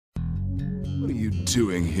What are you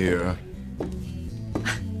doing here?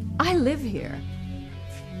 I live here.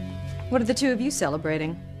 What are the two of you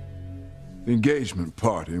celebrating? The engagement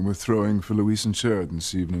party we're throwing for Louise and Sheridan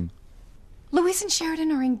this evening. Louise and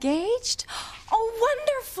Sheridan are engaged? Oh,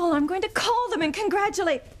 wonderful! I'm going to call them and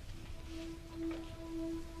congratulate...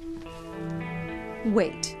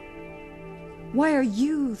 Wait. Why are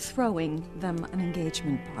you throwing them an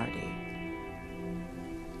engagement party?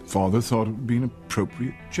 Father thought it would be an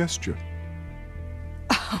appropriate gesture.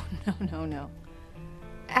 Oh, no.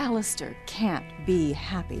 Alistair can't be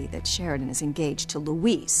happy that Sheridan is engaged to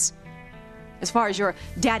Louise. As far as your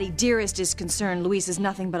daddy dearest is concerned, Louise is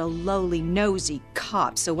nothing but a lowly, nosy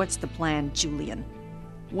cop. So what's the plan, Julian?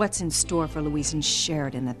 What's in store for Louise and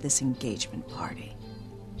Sheridan at this engagement party?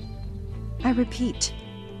 I repeat,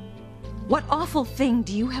 what awful thing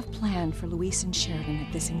do you have planned for Louise and Sheridan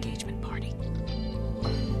at this engagement party?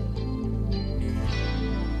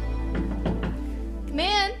 Come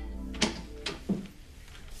in.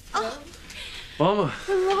 Oh, Mama.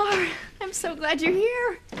 Lord, I'm so glad you're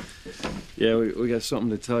here. Yeah, we got something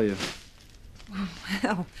to tell you.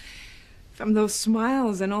 Well, from those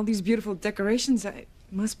smiles and all these beautiful decorations, it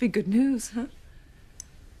must be good news, huh?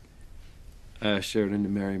 I asked Sheridan to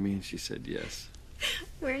marry me, and she said yes.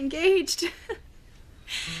 We're engaged.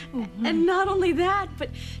 And not only that, but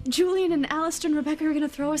Julian and Alistair and Rebecca are going to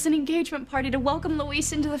throw us an engagement party to welcome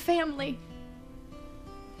Louise into the family.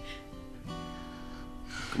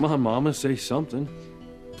 Come on, Mama, say something.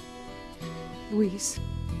 Louise,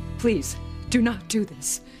 please, do not do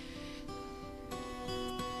this.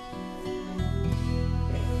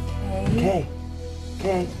 Kay.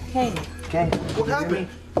 What happened?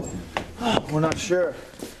 We're not sure.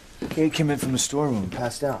 Kay came in from the storeroom and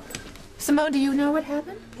passed out. Simone, do you know what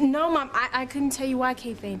happened? No, Mom, I couldn't tell you why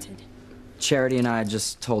Kay fainted. Charity and I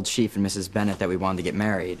just told Chief and Mrs. Bennett that we wanted to get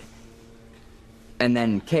married. And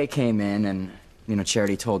then Kay came in and,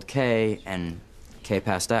 Charity told Kay, and Kay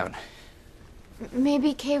passed out.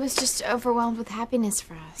 Maybe Kay was just overwhelmed with happiness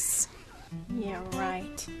for us. Yeah,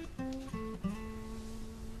 right.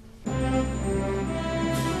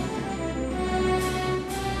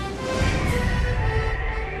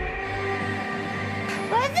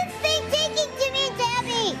 Where's this thing taking Jimmy and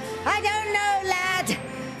Tabby? I don't know, lad.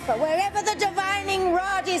 But wherever the divining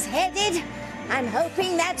rod is headed, I'm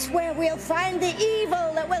hoping that's where we'll find the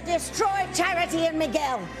evil that will destroy Charity and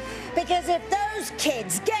Miguel. Because if those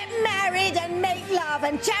kids get married and make love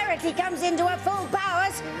and Charity comes into her full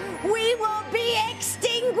powers, we will be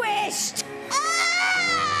extinguished.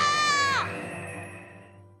 Ah!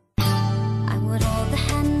 I would hold the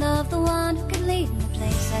hand of the one who could lead me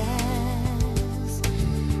places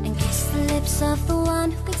and kiss the lips of the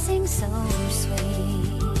one who could sing so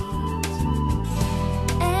sweet.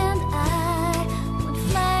 And I would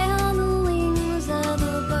fly on the wings of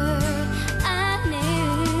the bird I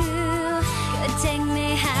knew could take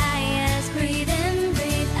me higher. Breathe in,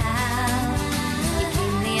 breathe out. You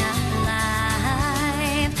keep me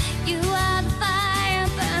alive. You are the fire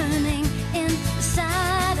burning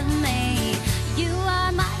inside of me. You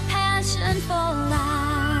are my passion for life.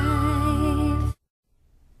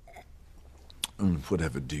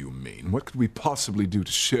 Whatever do you mean? What could we possibly do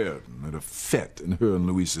to Sheridan at a fete in her and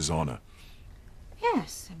Louise's honor?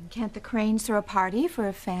 Yes, and can't the Cranes throw a party for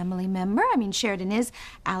a family member? I mean, Sheridan is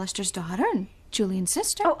Alistair's daughter and Julian's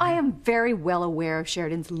sister. Oh, I am very well aware of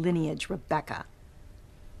Sheridan's lineage, Rebecca.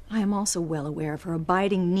 I am also well aware of her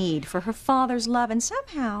abiding need for her father's love, and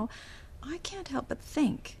somehow I can't help but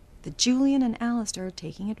think that Julian and Alistair are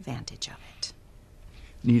taking advantage of it.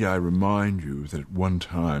 Need I remind you that at one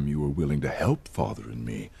time you were willing to help Father and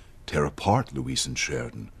me tear apart Louise and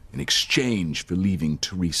Sheridan in exchange for leaving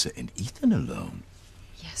Teresa and Ethan alone?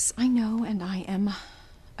 Yes, I know, and I am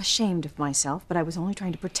ashamed of myself, but I was only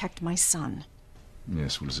trying to protect my son.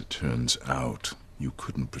 Yes, well, as it turns out, you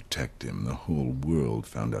couldn't protect him. The whole world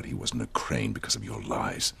found out he wasn't a Crane because of your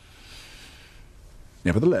lies.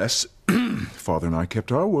 Nevertheless, Father and I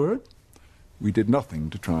kept our word. We did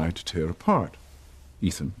nothing to try to tear apart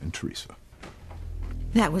Ethan and Teresa.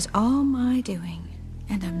 That was all my doing,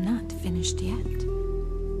 and I'm not finished yet.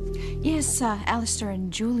 Yes, Alistair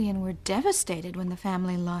and Julian were devastated when the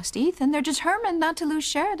family lost Ethan. They're determined not to lose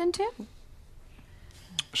Sheridan, too.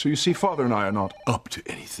 So you see, Father and I are not up to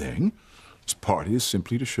anything. This party is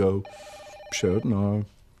simply to show Sheridan our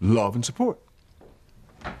love and support.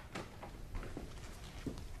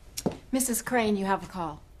 Mrs. Crane, you have a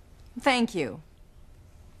call. Thank you.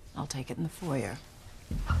 I'll take it in the foyer.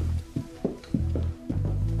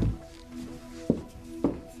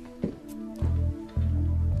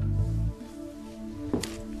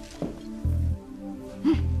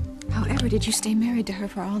 However Or did you stay married to her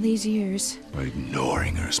for all these years? By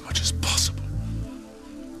ignoring her as much as possible.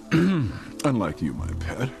 Unlike you, my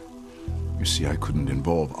pet. You see, I couldn't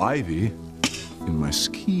involve Ivy in my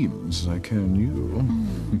schemes as I can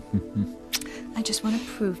you. I just want to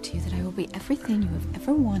prove to you that I will be everything you have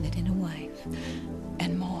ever wanted in a wife.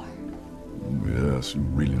 And more. Yes, you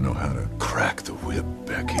really know how to crack the whip,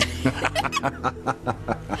 Becky.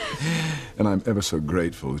 And I'm ever so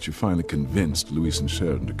grateful that you finally convinced Louise and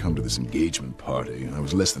Sheridan to come to this engagement party. I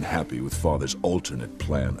was less than happy with Father's alternate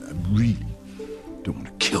plan. I really don't want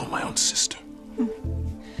to kill my own sister.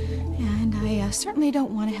 And I certainly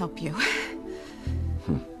don't want to help you.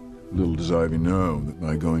 Little does Ivy know that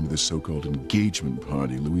by going to this so-called engagement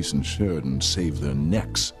party, Louise and Sheridan saved their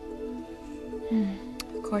necks.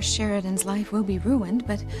 Of course, Sheridan's life will be ruined,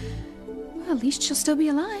 but well, at least she'll still be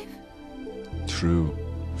alive. True.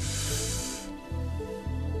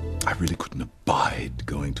 I really couldn't abide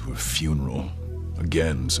going to her funeral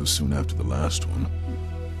again so soon after the last one.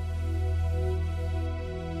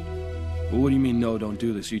 Well, what do you mean, no, don't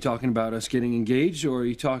do this? Are you talking about us getting engaged, or are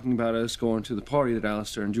you talking about us going to the party that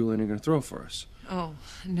Alistair and Julian are going to throw for us? Oh,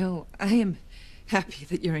 no, I am happy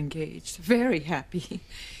that you're engaged. Very happy.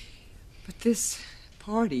 But this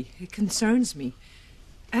party, it concerns me.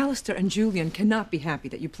 Alistair and Julian cannot be happy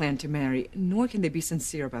that you plan to marry, nor can they be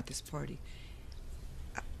sincere about this party.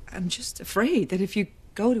 I'm just afraid that if you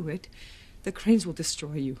go to it, the Cranes will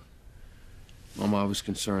destroy you. Mama, I was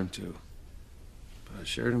concerned, too. But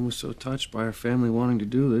Sheridan was so touched by her family wanting to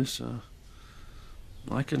do this,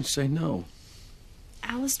 I couldn't say no.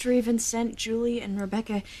 Alistair even sent Julie and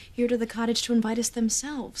Rebecca here to the cottage to invite us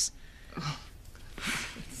themselves. Oh.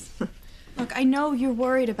 Look, I know you're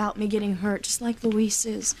worried about me getting hurt, just like Louise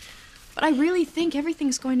is. But I really think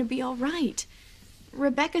everything's going to be all right.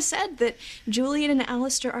 Rebecca said that Julian and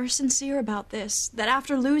Alistair are sincere about this, that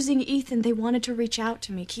after losing Ethan, they wanted to reach out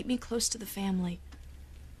to me, keep me close to the family.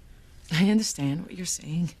 I understand what you're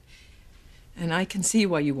saying. And I can see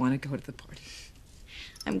why you want to go to the party.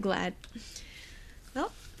 I'm glad.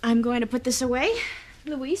 Well, I'm going to put this away.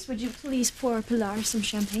 Louise, would you please pour Pilar some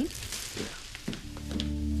champagne?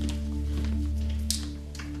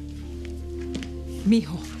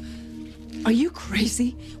 Mijo, are you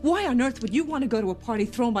crazy? Why on earth would you want to go to a party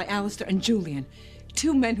thrown by Alistair and Julian?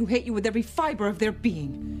 Two men who hate you with every fiber of their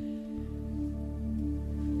being.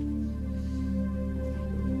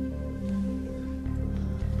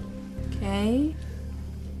 Okay.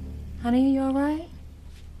 Honey, are you all right?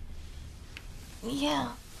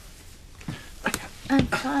 Yeah. I'm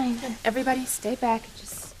fine. Everybody stay back and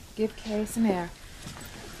just give Kay some air.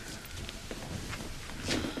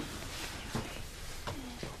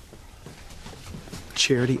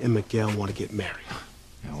 Charity and Miguel want to get married.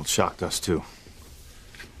 Yeah, well, it shocked us, too.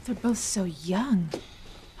 They're both so young.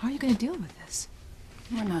 How are you going to deal with this?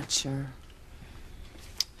 We're not sure.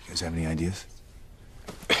 You guys have any ideas?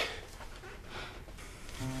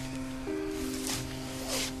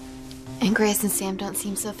 And Grace and Sam don't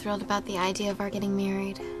seem so thrilled about the idea of our getting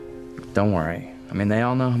married. Don't worry. I mean, they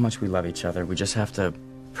all know how much we love each other. We just have to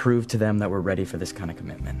prove to them that we're ready for this kind of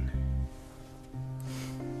commitment.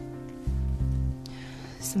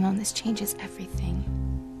 Simone, this changes everything.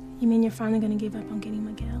 You mean you're finally gonna give up on getting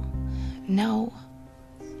Miguel? No.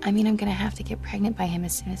 I mean, I'm gonna have to get pregnant by him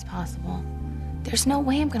as soon as possible. There's no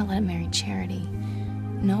way I'm gonna let him marry Charity.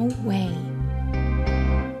 No way.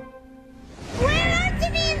 Where are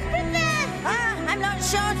Timmy and Springer? I'm not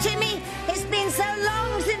sure, Timmy. It's been so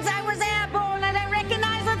long since I was airborne, I don't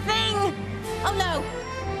recognize a thing. Oh, no.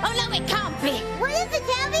 Oh, no, it can't be. What is it,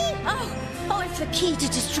 Abby? Oh, it's the key to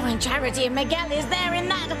destroying Charity, and Miguel is there in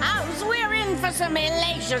that house. We're in for some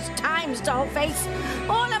hellacious times, Dollface.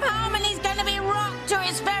 All of Harmony's gonna be rocked to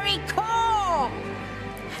its very core.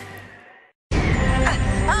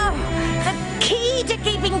 The key to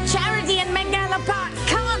keeping Charity and Miguel apart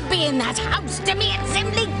can't be in that house. To me, it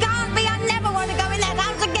simply can't be. I never want to go in that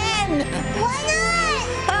house again. Why not?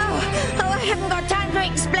 Oh, I haven't got time to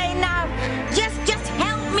explain now. Just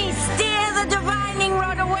help me steer the divining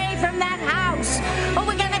rod away from that house, or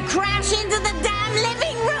we're gonna crash into the damn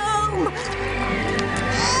living room.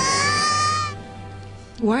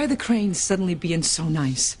 Why are the Cranes suddenly being so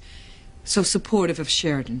nice? So supportive of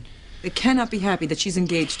Sheridan? They cannot be happy that she's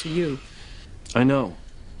engaged to you. I know.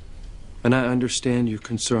 And I understand your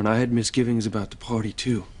concern. I had misgivings about the party,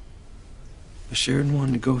 too. But Sheridan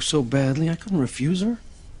wanted to go so badly, I couldn't refuse her.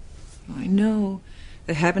 I know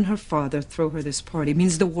that having her father throw her this party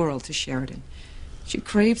means the world to Sheridan. She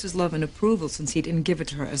craves his love and approval since he didn't give it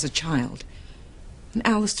to her as a child. And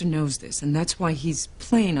Alistair knows this, and that's why he's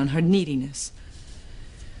playing on her neediness.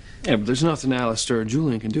 Yeah, but there's nothing Alistair or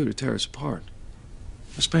Julian can do to tear us apart.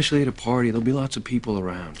 Especially at a party. There'll be lots of people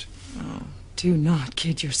around. Oh, do not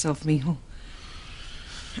kid yourself, Mijo.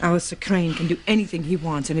 Alistair Crane can do anything he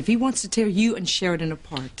wants, and if he wants to tear you and Sheridan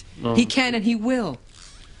apart, he can and he will.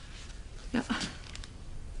 Now,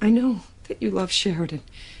 I know that you love Sheridan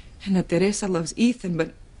and that Teresa loves Ethan,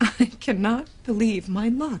 but I cannot believe my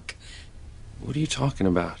luck. What are you talking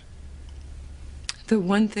about? The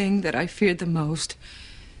one thing that I feared the most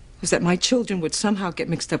was that my children would somehow get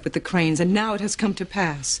mixed up with the Cranes, and now it has come to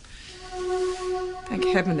pass. Thank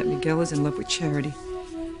heaven that Miguel is in love with Charity.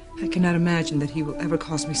 I cannot imagine that he will ever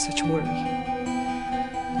cause me such worry.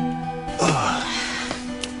 Are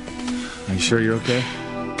you sure you're okay?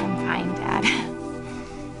 I'm fine, Dad.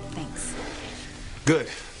 Thanks. Good.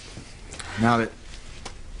 Now that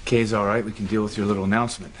Kay's all right, we can deal with your little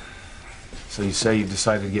announcement. So you say you've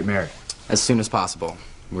decided to get married? As soon as possible.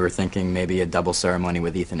 We were thinking maybe a double ceremony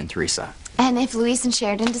with Ethan and Teresa. And if Luis and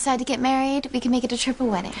Sheridan decide to get married, we can make it a triple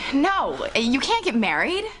wedding. No, you can't get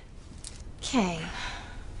married. Okay.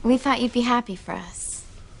 We thought you'd be happy for us.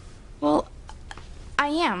 Well, I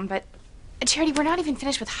am, but Charity, we're not even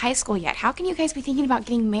finished with high school yet. How can you guys be thinking about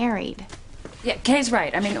getting married? Yeah, Kay's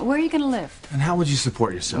right. I mean, where are you going to live? And how would you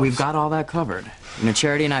support yourself? We've got all that covered. You know,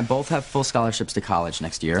 Charity and I both have full scholarships to college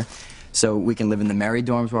next year. So we can live in the married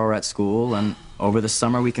dorms while we're at school, and over the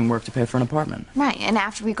summer we can work to pay for an apartment. Right, and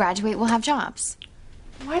after we graduate, we'll have jobs.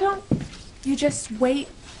 why don't you just wait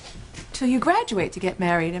till you graduate to get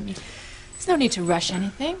married? I mean, there's no need to rush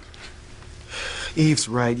anything. Eve's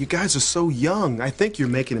right. You guys are so young. I think you're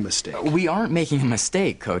making a mistake. We aren't making a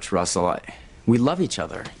mistake, Coach Russell. We love each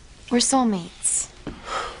other. We're soulmates.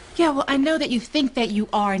 Yeah, well, I know that you think that you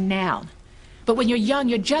are now. But when you're young,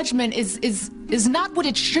 your judgment is not what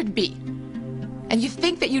it should be. And you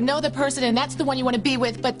think that you know the person and that's the one you want to be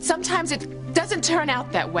with, but sometimes it doesn't turn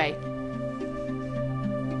out that way.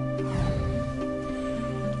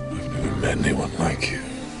 I've never met anyone like you.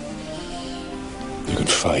 You can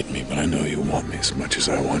fight me, but I know you want me as much as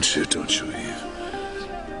I want you, don't you, Eve?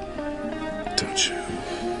 Don't you?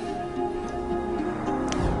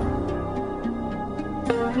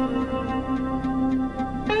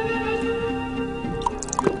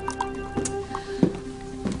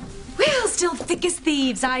 Well, still thick as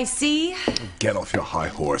thieves, I see. Get off your high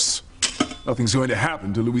horse. Nothing's going to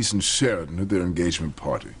happen to Luis and Sheridan at their engagement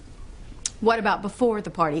party. What about before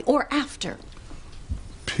the party or after?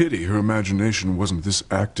 Pity her imagination wasn't this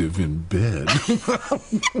active in bed.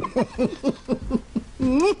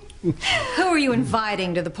 Who are you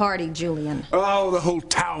inviting to the party, Julian? Oh, the whole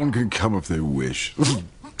town can come if they wish.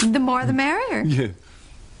 The more the merrier. Yeah.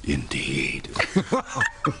 Indeed.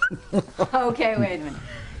 Okay, wait a minute.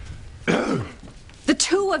 The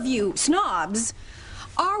two of you snobs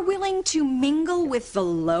are willing to mingle with the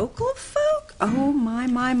local folk? Oh,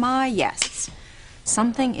 my, yes.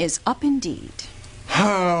 Something is up indeed.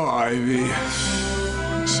 How, Ivy?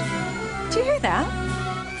 Do you hear that?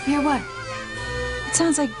 Hear what? It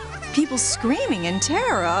sounds like people screaming in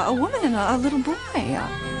terror. A woman and a little boy.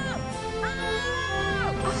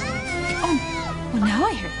 Oh, well, now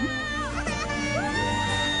I hear them.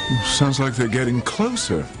 Sounds like they're getting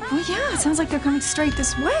closer. Oh, yeah, it sounds like they're coming straight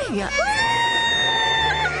this way.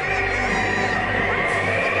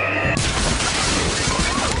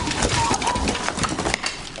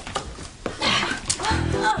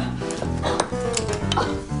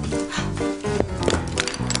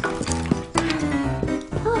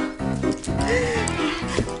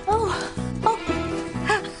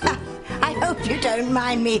 Don't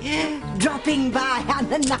mind me dropping by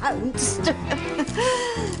unannounced.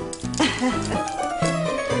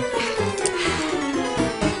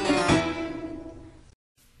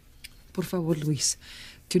 Por favor, Luis,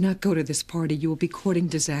 do not go to this party. You will be courting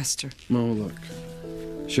disaster. No, look.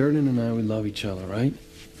 Sheridan and I, we love each other, right?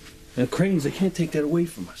 Now, Cranes, they can't take that away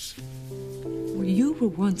from us. Well, you were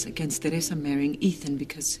once against Teresa marrying Ethan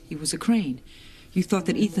because he was a Crane. You thought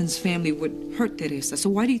that Ethan's family would hurt Teresa, so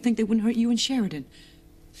why do you think they wouldn't hurt you and Sheridan?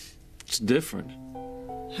 It's different.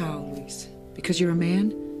 How, Luis? Because you're a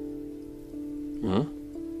man? Huh?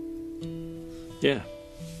 Yeah.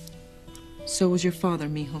 So was your father,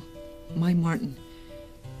 mijo. My Martin.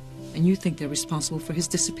 And you think they're responsible for his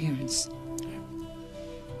disappearance.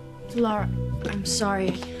 Laura, I'm sorry.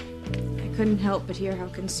 I couldn't help but hear how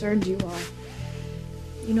concerned you are.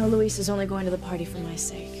 You know Luis is only going to the party for my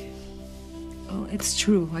sake. Oh, it's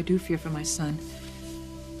true. I do fear for my son.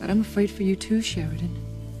 But I'm afraid for you too, Sheridan.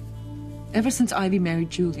 Ever since Ivy married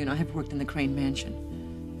Julian, I have worked in the Crane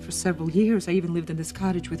Mansion. For several years, I even lived in this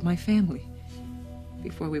cottage with my family.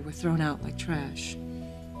 Before we were thrown out like trash.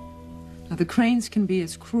 Now, the Cranes can be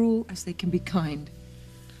as cruel as they can be kind.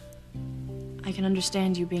 I can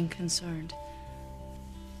understand you being concerned.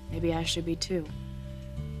 Maybe I should be too.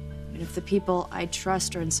 And if the people I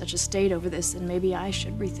trust are in such a state over this, then maybe I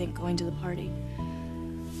should rethink going to the party.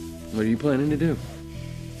 What are you planning to do?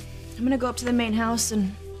 I'm gonna go up to the main house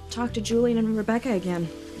and talk to Julian and Rebecca again,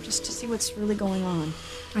 just to see what's really going on.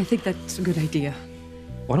 I think that's a good idea.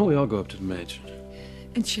 Why don't we all go up to the mansion?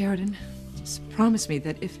 And Sheridan, just promise me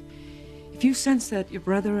that if you sense that your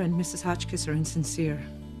brother and Mrs. Hotchkiss are insincere,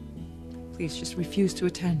 please just refuse to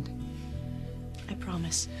attend. I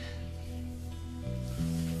promise.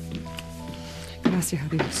 Gracias a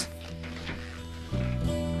Dios.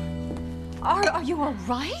 Are you all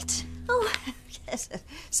right? Oh, yes.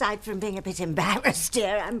 Aside from being a bit embarrassed,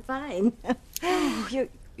 dear, I'm fine. Oh,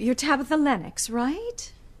 you're Tabitha Lennox,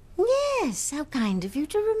 right? Yes, how kind of you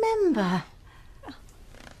to remember.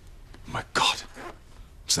 My God,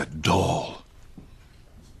 it's that doll.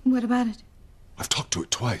 What about it? I've talked to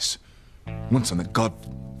it twice. Once on the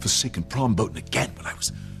God-forsaken prom boat, and again when I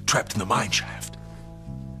was trapped in the mine shaft.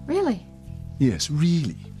 Really? Yes,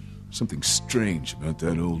 really. Something strange about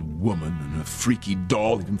that old woman and her freaky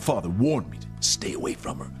doll. Even Father warned me to stay away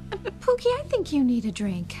from her. But Pookie, I think you need a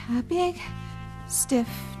drink. A big, stiff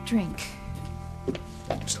drink.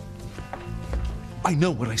 So, I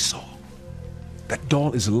know what I saw. That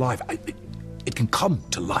doll is alive. It can come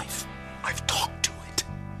to life. I've talked to it.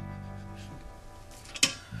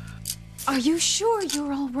 Are you sure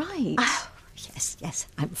you're all right? Yes,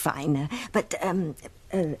 I'm fine. But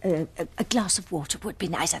a glass of water would be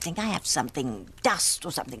nice. I think I have something, dust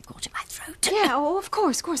or something caught in my throat. Yeah, oh, of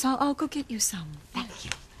course. I'll go get you some. Thank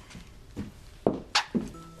you.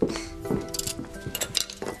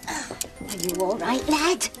 Are you all right,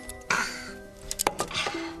 lad?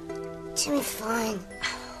 Timmy's fine.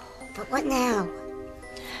 But what now?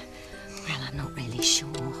 Well, I'm not really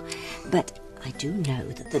sure. But I do know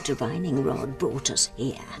that the divining rod brought us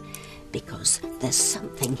here because there's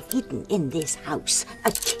something hidden in this house,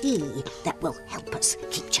 a key that will help us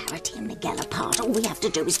keep Charity and Miguel apart. All we have to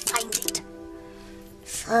do is find it.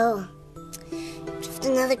 So, just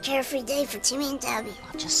another carefree day for Timmy and Tabby.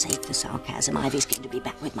 I'll just save the sarcasm. Ivy's going to be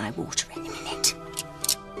back with my water any minute.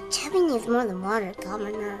 Tabby needs more than water to calm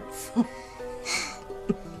her nerves.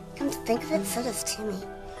 Come to think of it, so does Timmy.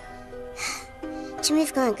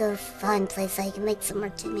 Timmy's gonna go find a place so he can make some more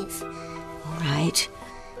Timmys. All right.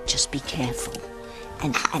 Just be careful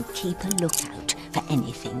and keep a lookout for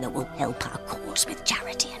anything that will help our cause with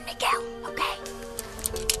Charity and Miguel, okay?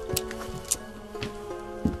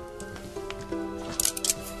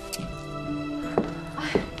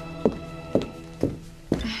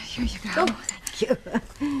 Here you go. Oh, thank you.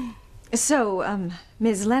 So,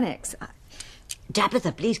 Ms. Lennox.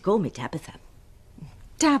 Tabitha, please call me Tabitha.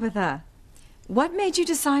 Tabitha, what made you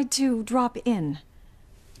decide to drop in?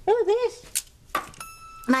 Oh, this.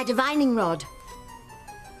 My divining rod.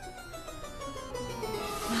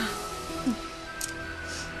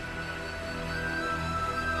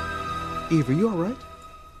 Eve, are you all right?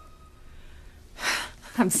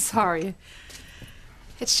 I'm sorry.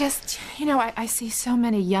 It's just, you know, I see so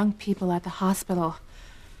many young people at the hospital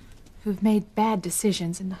who've made bad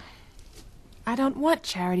decisions, and I don't want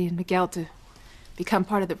Charity and Miguel to become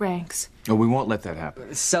part of the ranks. No, we won't let that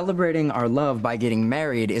happen. Celebrating our love by getting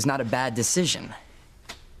married is not a bad decision.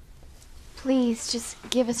 Please, just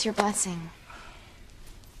give us your blessing.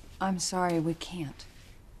 I'm sorry, we can't.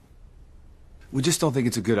 We just don't think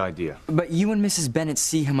it's a good idea. But you and Mrs. Bennett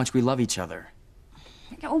see how much we love each other.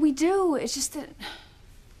 Oh, we do. It's just that...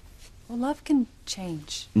 Well, love can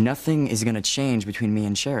change. Nothing is gonna change between me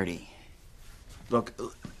and Charity. Look,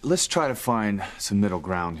 let's try to find some middle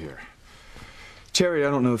ground here. Cherry, I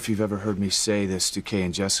don't know if you've ever heard me say this to Kay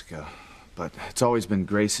and Jessica, but it's always been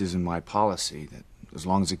Grace's and my policy that as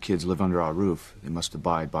long as the kids live under our roof, they must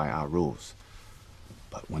abide by our rules.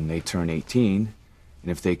 But when they turn 18,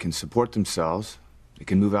 and if they can support themselves, they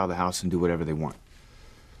can move out of the house and do whatever they want.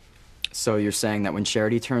 So you're saying that when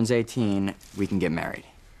Charity turns 18, we can get married?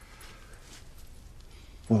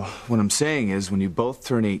 Well, what I'm saying is when you both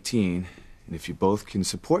turn 18, and if you both can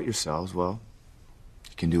support yourselves, well,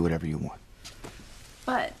 you can do whatever you want.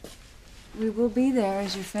 But we will be there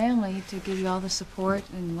as your family to give you all the support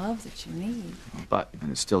and love that you need. But, and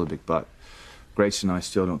it's still a big but, Grace and I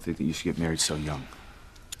still don't think that you should get married so young.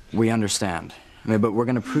 We understand. I mean, but we're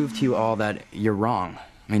gonna prove to you all that you're wrong.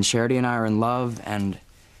 I mean, Charity and I are in love, and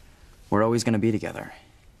we're always gonna be together.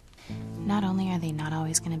 Not only are they not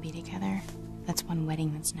always gonna be together, that's one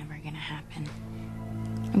wedding that's never gonna happen.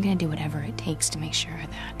 I'm gonna do whatever it takes to make sure of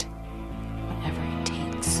that. Whatever it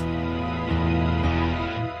takes.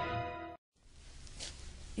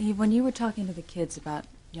 Eve, when you were talking to the kids about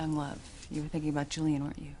young love, you were thinking about Julian,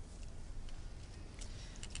 weren't you?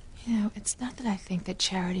 You know, it's not that I think that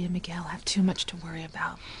Charity and Miguel have too much to worry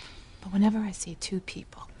about. But whenever I see two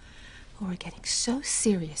people who are getting so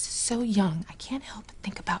serious, so young, I can't help but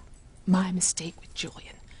think about my mistake with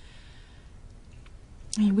Julian.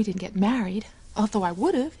 I mean, we didn't get married, although I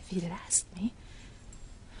would have if he'd had asked me.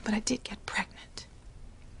 But I did get pregnant.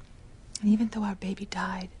 And even though our baby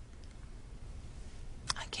died,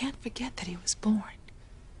 I can't forget that he was born.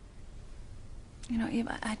 You know, Eve,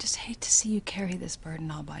 I just hate to see you carry this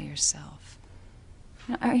burden all by yourself.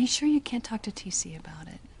 You know, are you sure you can't talk to TC about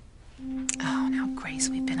it? Oh, now, Grace,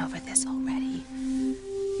 we've been over this already.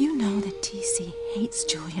 You know that TC hates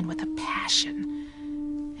Julian with a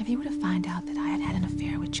passion. If he were to find out that I had had an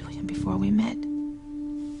affair with Julian before we met,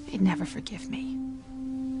 he'd never forgive me.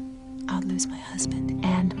 I'd lose my husband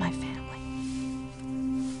and my family.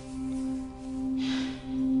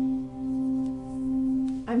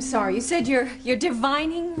 I'm sorry, you said you're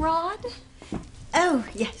divining rod? Oh,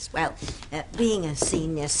 yes, well, being a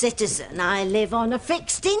senior citizen, I live on a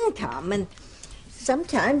fixed income, and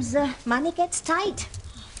sometimes money gets tight.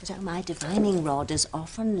 So my divining rod has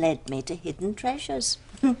often led me to hidden treasures.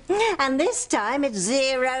 And this time it's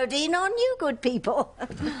zeroed in on you good people.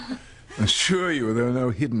 I assure you there are no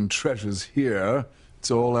hidden treasures here. It's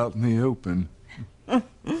all out in the open. A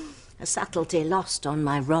subtlety lost on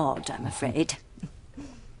my rod, I'm afraid.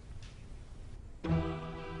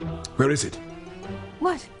 Where is it?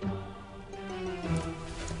 What?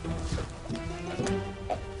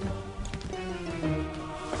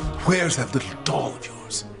 Where's that little doll of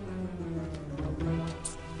yours?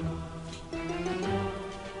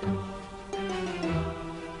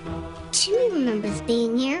 Jimmy remembers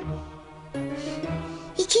being here.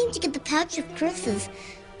 He came to get the pouch of curses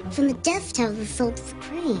from the death tower that sold the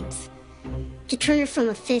cranes, to turn her from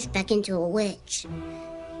a fish back into a witch.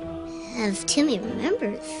 As Timmy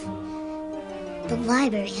remembers, the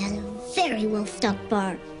library had a very well-stocked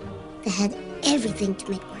bar that had everything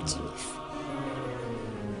to make martinis.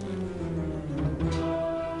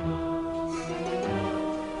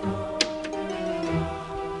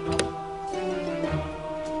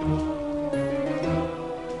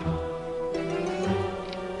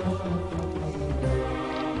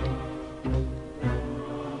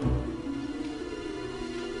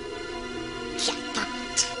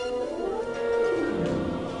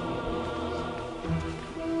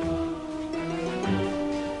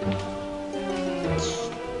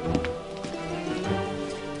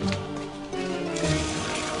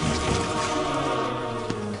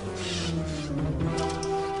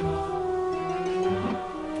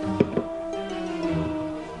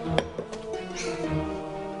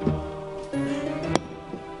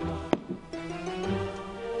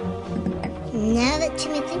 Now that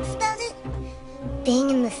Jimmy thinks about it, being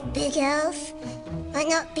in this big house might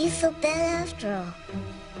not be so bad after all.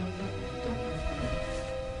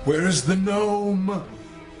 Where is the gnome?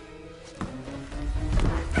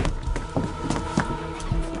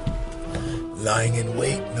 Lying in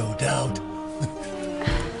wait, no doubt.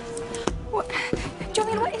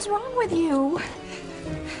 Julian, what is wrong with you?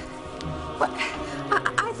 What?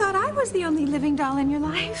 I thought I was the only living doll in your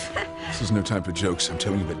life. This is no time for jokes. I'm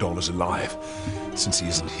telling you the doll is alive. Since he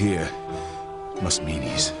isn't here, it must mean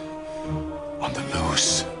he's on the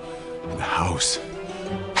loose in the house.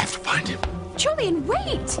 I have to find him. Julian,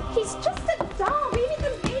 wait! He's just a doll. Maybe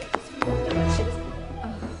the baby's delicious.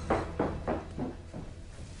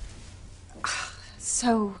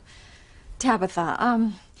 So,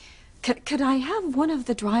 Tabitha, could I have one of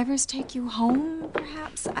the drivers take you home,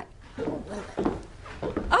 perhaps?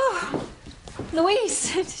 Oh,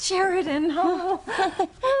 Louise, Sheridan. Oh.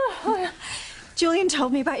 Julian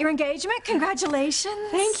told me about your engagement. Congratulations.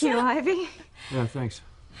 Thank you, Ivy. Yeah, thanks.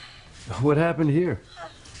 What happened here?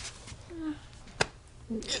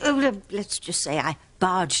 Let's just say I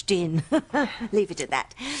barged in. Leave it at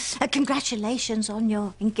that. Congratulations on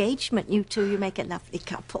your engagement, you two. You make a lovely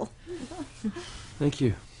couple. Thank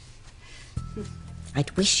you.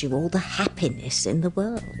 I'd wish you all the happiness in the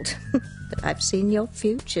world. But I've seen your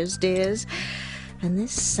futures, dears. And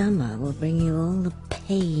this summer will bring you all the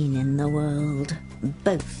pain in the world.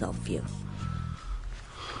 Both of you.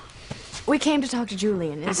 We came to talk to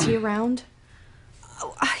Julian. Is he around?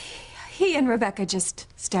 Oh, he and Rebecca just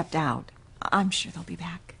stepped out. I'm sure they'll be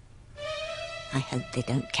back. I hope they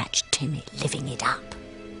don't catch Timmy living it up.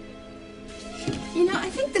 You know,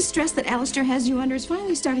 I think the stress that Alistair has you under is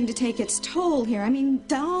finally starting to take its toll here. I mean,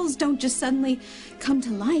 dolls don't just suddenly come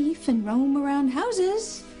to life and roam around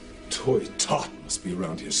houses. Toy Tot must be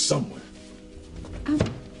around here somewhere.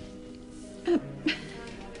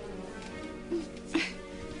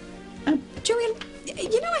 Julian,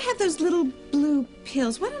 you know I have those little blue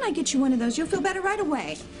pills. Why don't I get you one of those? You'll feel better right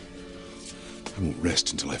away. I won't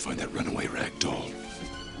rest until I find that runaway rag doll.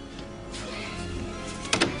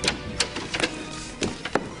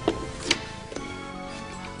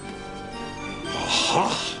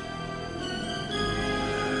 Aha!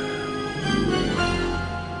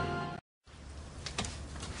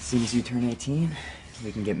 As soon as you turn 18,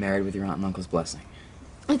 we can get married with your aunt and uncle's blessing.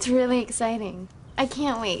 It's really exciting. I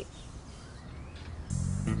can't wait.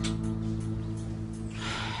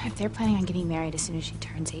 If they're planning on getting married as soon as she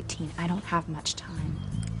turns 18, I don't have much time.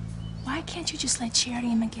 Why can't you just let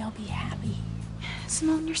Charity and Miguel be happy?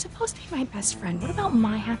 Simone, you're supposed to be my best friend. What about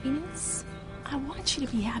my happiness? I want you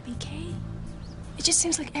to be happy, Kay. It just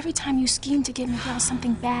seems like every time you scheme to get Miguel,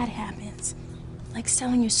 something bad happens. Like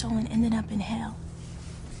selling your soul and ending up in hell.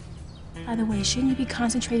 By the way, shouldn't you be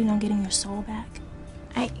concentrating on getting your soul back?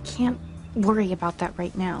 I can't worry about that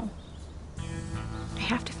right now. I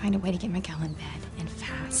have to find a way to get Miguel in bed, and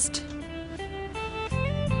fast.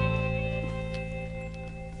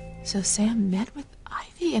 So Sam met with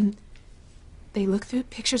Ivy and they looked through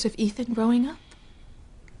pictures of Ethan growing up?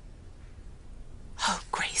 Oh,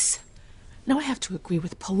 Grace. Now I have to agree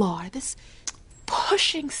with Pilar. This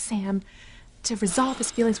pushing Sam to resolve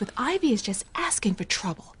his feelings with Ivy is just asking for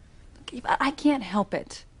trouble. I can't help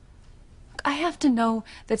it. Look, I have to know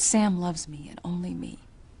that Sam loves me and only me.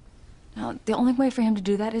 Now, the only way for him to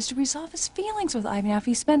do that is to resolve his feelings with Ivy. Now, if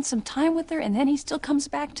he spends some time with her and then he still comes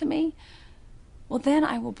back to me, well, then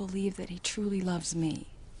I will believe that he truly loves me.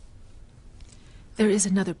 There is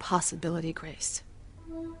another possibility, Grace.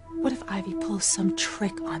 What if Ivy pulls some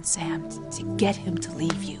trick on Sam to get him to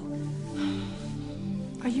leave you?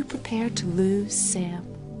 Are you prepared to lose Sam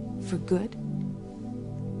for good?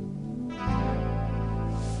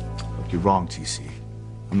 Look, you're wrong, TC.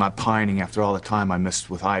 I'm not pining after all the time I missed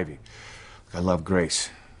with Ivy. Look, I love Grace.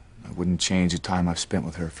 I wouldn't change the time I've spent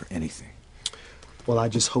with her for anything. Well, I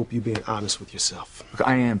just hope you're being honest with yourself. Look,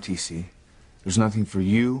 I am, TC. There's nothing for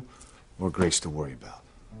you or Grace to worry about.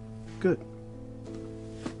 Good.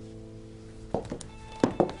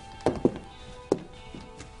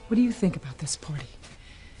 What do you think about this party?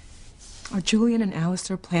 Are Julian and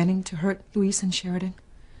Alistair planning to hurt Louise and Sheridan?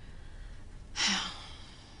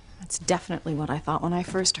 That's definitely what I thought when I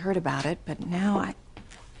first heard about it, but now I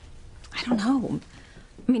don't know.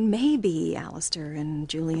 I mean, maybe Alistair and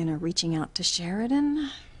Julian are reaching out to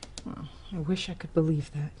Sheridan. Well, I wish I could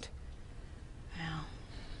believe that. Well,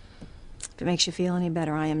 if it makes you feel any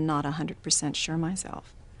better, I am not 100% sure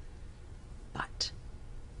myself. But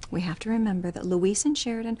we have to remember that Louise and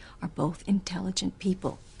Sheridan are both intelligent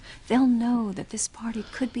people. They'll know that this party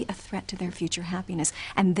could be a threat to their future happiness,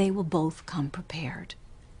 and they will both come prepared.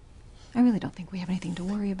 I really don't think we have anything to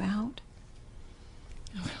worry about.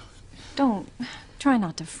 Try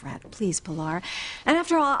not to fret, please, Pilar. And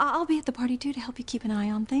after all, I'll be at the party, too, to help you keep an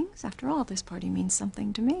eye on things. After all, this party means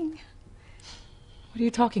something to me. What are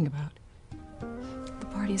you talking about? The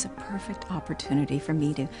party is a perfect opportunity for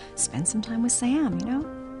me to spend some time with Sam, you know?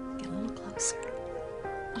 Get a little closer.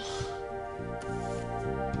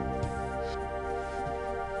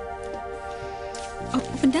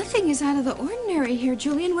 Oh, but nothing is out of the ordinary here,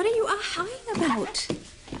 Julian. What are you hiding about?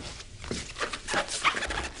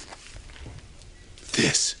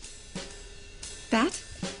 This. That?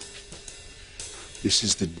 This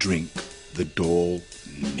is the drink the doll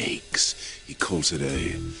makes. He calls it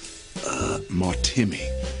a martini.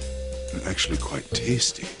 Actually quite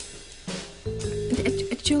tasty.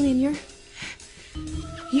 Julian,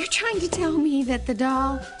 you're trying to tell me that the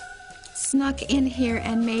doll snuck in here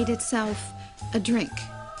and made itself a drink.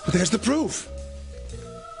 Well, there's the proof.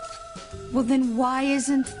 Well, then why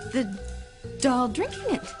isn't the doll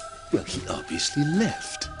drinking it? Well, he obviously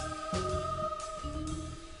left.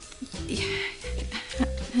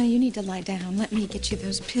 Now, you need to lie down. Let me get you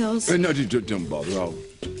those pills. No, don't bother. I'll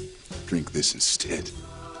drink this instead.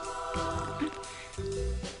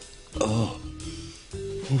 Oh.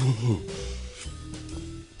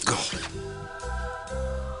 God.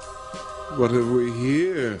 What have we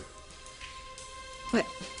here? What?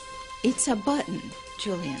 It's a button,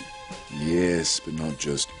 Julian. Yes, but not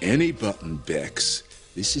just any button, Bex.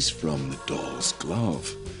 This is from the doll's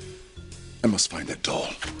glove. I must find that doll.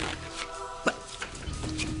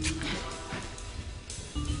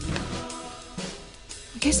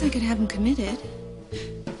 I guess I could have him committed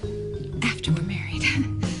after we're married.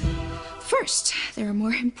 First, there are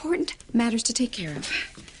more important matters to take care of.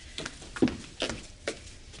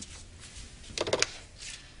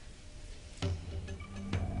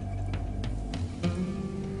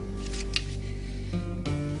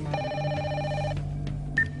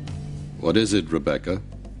 What is it, Rebecca?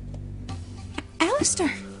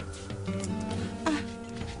 Alistair!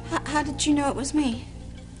 How did you know it was me?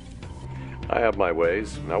 I have my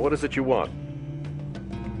ways. Now, what is it you want?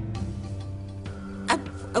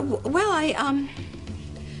 Well,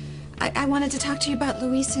 I wanted to talk to you about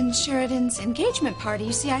Louise and Sheridan's engagement party.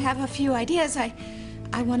 You see, I have a few ideas. I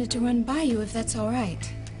wanted to run by you, if that's all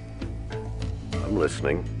right. I'm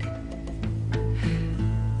listening.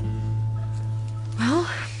 Well,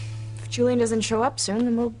 if Julian doesn't show up soon,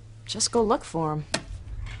 then we'll just go look for him.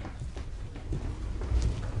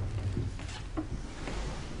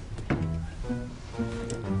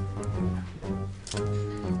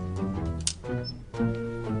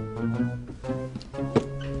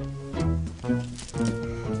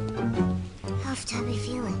 How's Tabby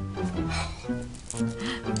feeling?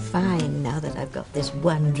 Fine, now that I've got this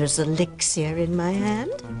wondrous elixir in my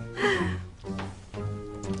hand.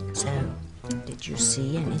 So, did you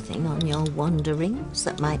see anything on your wanderings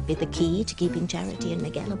that might be the key to keeping Charity and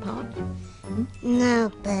Miguel apart?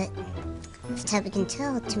 No, but if Tabby can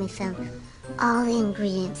tell, Timmy found all the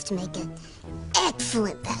ingredients to make an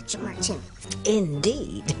excellent batch of martini.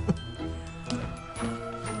 Indeed.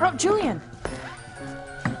 Oh, Julian!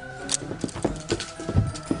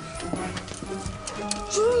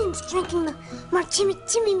 Julian's drinking the martini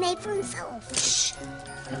Timmy made for himself. Shh.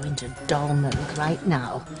 Go into Dolman right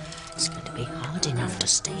now. It's going to be hard enough to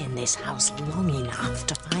stay in this house long enough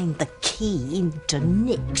to find the key to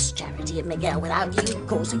nix Charity and Miguel without you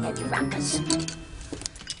causing any ruckus.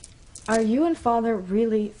 Are you and Father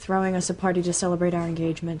really throwing us a party to celebrate our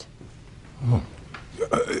engagement? Oh.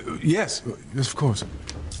 Yes, of course.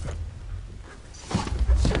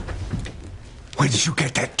 Where did you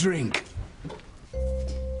get that drink?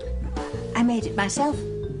 I made it myself.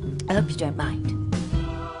 I hope you don't mind.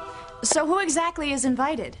 So who exactly is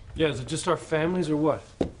invited? Yeah, is it just our families or what?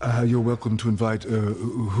 You're welcome to invite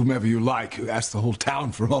whomever you like. Ask the whole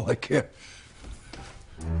town for all I care.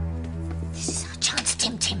 This is our chance,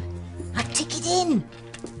 Tim. Our ticket in.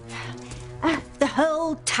 The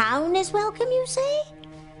whole town is welcome, you say?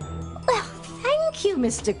 Well, thank you,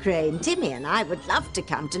 Mr. Crane. Timmy and I would love to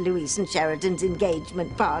come to Louise and Sheridan's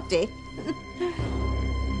engagement party.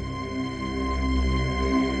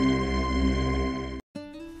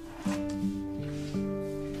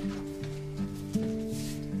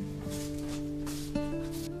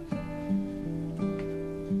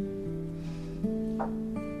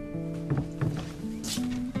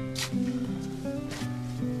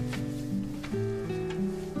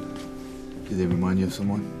 Do they remind you of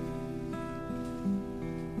someone?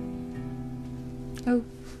 Who?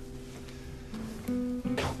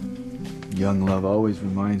 Young love always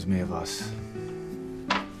reminds me of us.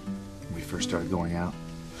 When we first started going out.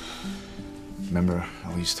 Remember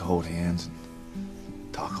how we used to hold hands and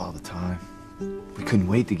talk all the time? We couldn't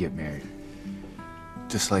wait to get married.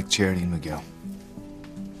 Just like Charity and Miguel.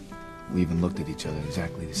 We even looked at each other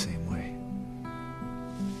exactly the same way.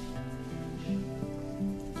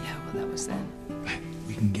 Yeah, well, that was then.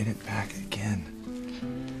 We can get it back again.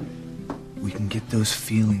 We can get those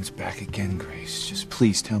feelings back again, Grace. Just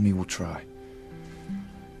please tell me we'll try.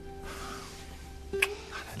 God,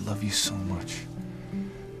 I love you so much.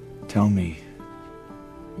 Tell me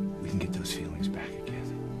we can get those feelings back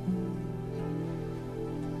again.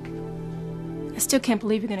 I still can't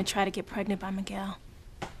believe you're gonna try to get pregnant by Miguel.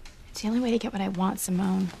 It's the only way to get what I want,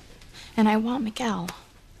 Simone. And I want Miguel.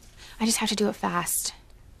 I just have to do it fast.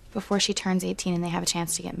 Before she turns 18 and they have a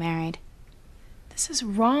chance to get married. This is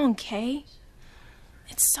wrong, Kay.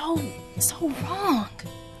 It's so wrong.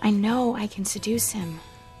 I know I can seduce him.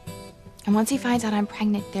 And once he finds out I'm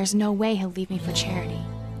pregnant, there's no way he'll leave me for Charity.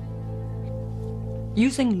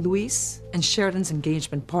 Using Louise and Sheridan's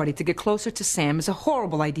engagement party to get closer to Sam is a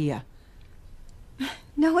horrible idea.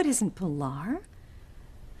 No, it isn't, Pilar.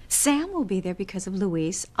 Sam will be there because of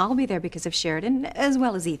Louise. I'll be there because of Sheridan, as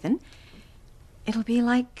well as Ethan. It'll be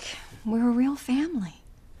like we're a real family.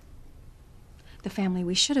 The family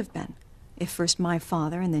we should have been, if first my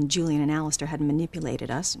father and then Julian and Alistair hadn't manipulated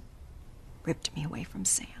us and ripped me away from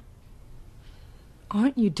Sam.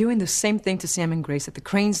 Aren't you doing the same thing to Sam and Grace that the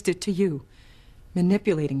Cranes did to you?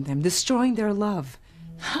 Manipulating them, destroying their love.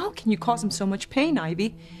 How can you cause them so much pain,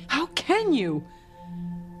 Ivy? How can you?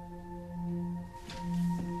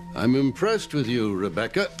 I'm impressed with you,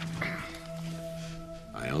 Rebecca.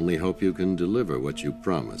 I only hope you can deliver what you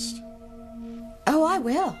promised. Oh, I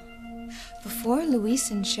will. Before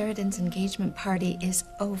Louise and Sheridan's engagement party is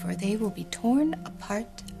over, they will be torn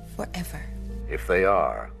apart forever. If they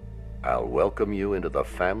are, I'll welcome you into the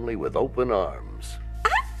family with open arms.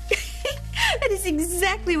 That is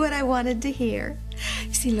exactly what I wanted to hear.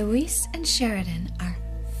 See, Luis and Sheridan are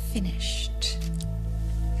finished.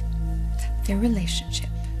 Their relationship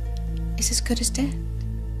is as good as dead.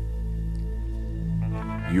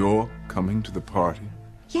 You're coming to the party?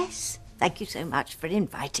 Yes, thank you so much for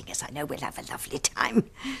inviting us. I know we'll have a lovely time.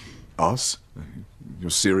 Us?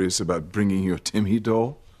 You're serious about bringing your Timmy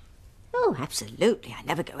doll? Oh, absolutely. I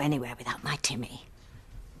never go anywhere without my Timmy.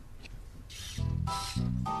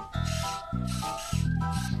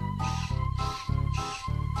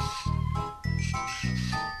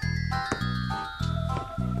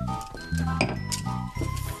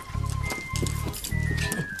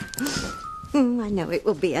 I know it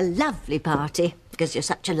will be a lovely party because you're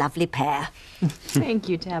such a lovely pair. Thank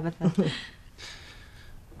you, Tabitha.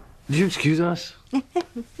 Would you excuse us? I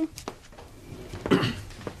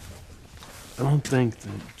don't think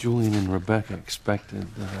that Julian and Rebecca expected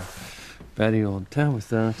Betty or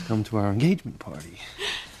Tabitha to come to our engagement party.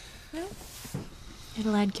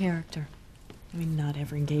 It'll add character. I mean, not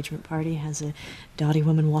every engagement party has a dotty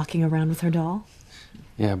woman walking around with her doll.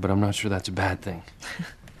 Yeah, but I'm not sure that's a bad thing.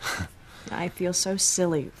 I feel so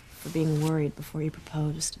silly for being worried before you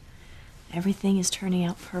proposed. Everything is turning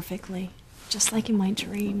out perfectly, just like in my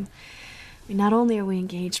dream. I mean, not only are we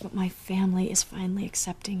engaged, but my family is finally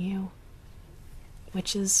accepting you.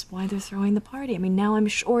 Which is why they're throwing the party. I mean, now I'm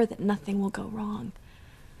sure that nothing will go wrong.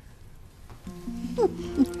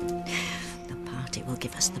 The party will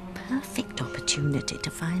give us the perfect opportunity to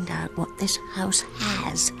find out what this house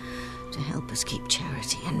has to help us keep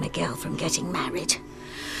Charity and Miguel from getting married.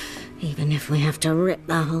 Even if we have to rip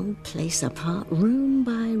the whole place apart room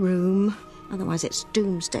by room. Otherwise it's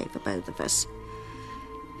doomsday for both of us.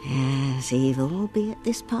 Yes, evil will be at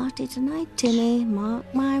this party tonight, Timmy.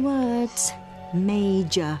 Mark my words.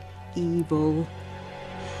 Major evil.